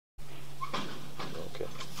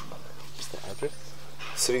please.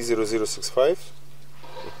 30065.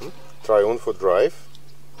 Triunfo Drive,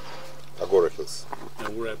 Agoura Hills.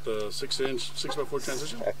 And we're at the 6-inch 6x4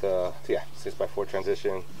 transition? At the 6x4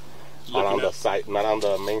 transition. Not on the side, not on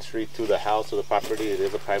the main street to the house, to the property. It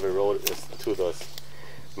is a private road. It's to the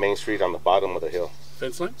main street on the bottom of the hill.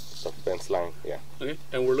 Fence line? The fence line, yeah. Okay,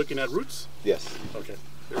 and we're looking at roots? Yes. Okay,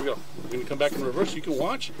 here we go. We're going to come back in reverse. You can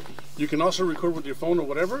watch. You can also record with your phone or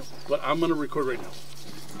whatever, but I'm going to record right now.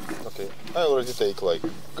 Okay, I already take like a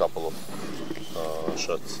couple of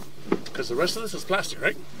shots. Because the rest of this is plastic,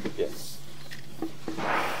 right? Yes.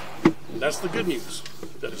 That's the good news,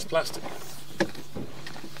 that it's plastic.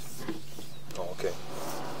 Okay.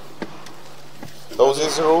 So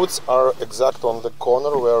these roots are exact on the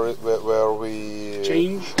corner where we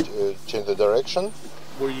Change the direction.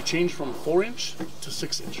 where you change from 4-inch to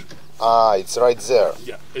 6-inch. Ah, it's right there.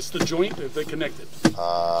 Yeah, it's the joint that they connected.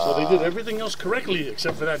 So they did everything else correctly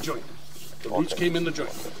except for that joint. The roots came in the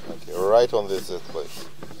joint. Okay, right on this place.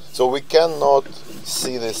 So we cannot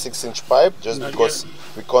see the 6-inch pipe just Not because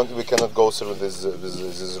yet. we cannot go through these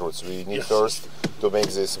roots. We need first to make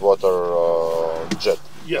this water jet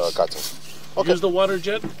cutting. Okay. Use the water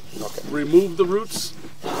jet, remove the roots,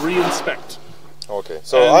 re-inspect. Okay,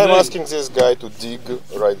 so And I'm then- asking this guy to dig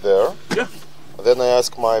right there. Yeah. Then I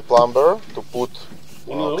ask my plumber to put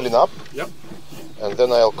clean up, Yep. and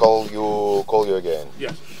then I'll call you again.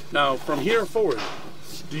 Yeah. Now, from here forward,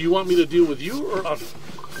 do you want me to deal with you or us?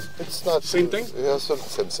 It's not Same thing? Yeah,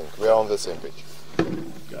 same thing. We are on the same page.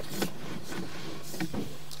 Got it.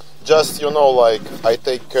 Just like I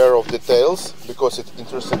take care of details because it's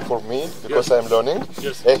interesting for me because I'm learning.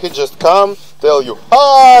 Yes. And he just come tell you,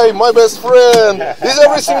 "Hi, my best friend. Is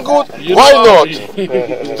everything good? You Why know not? me.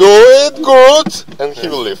 Do it good," and he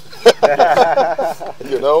will leave.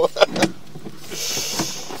 You know.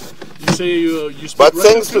 You say you speak But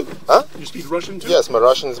Russian thanks too? to You speak Russian too? yes, my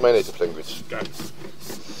Russian is my native language. Got it.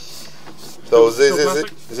 So Still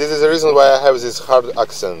this is the reason why I have this hard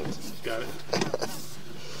accent. Got it.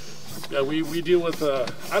 Yeah, we deal with,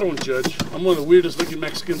 I don't judge. I'm one of the weirdest looking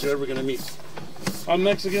Mexicans you're ever going to meet. I'm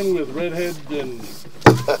Mexican with red head and,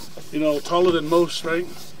 taller than most, right?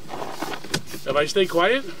 If I stay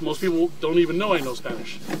quiet, most people don't even know I know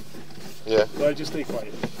Spanish. Yeah. So I just stay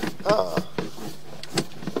quiet. Ah.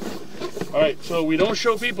 All right, so we don't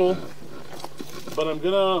show people, but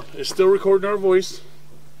it's still recording our voice.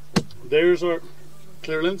 There's our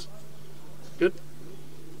clear lens. Good.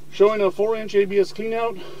 Showing a 4-inch ABS clean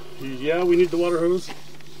out. Yeah, we need the water hose.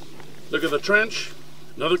 Look at the trench.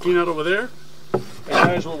 Another clean out over there. And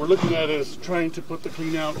guys, what we're looking at is trying to put the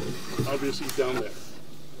clean out, obviously, down there.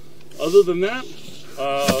 Other than that,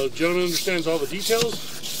 gentleman understands all the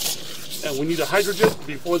details. And we need a hydrojet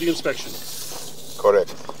before the inspection.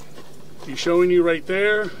 Correct. He's showing you right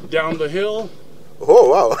there, down the hill. Oh,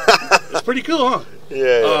 wow. It's pretty cool, huh?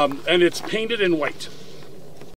 Yeah. And it's painted in white.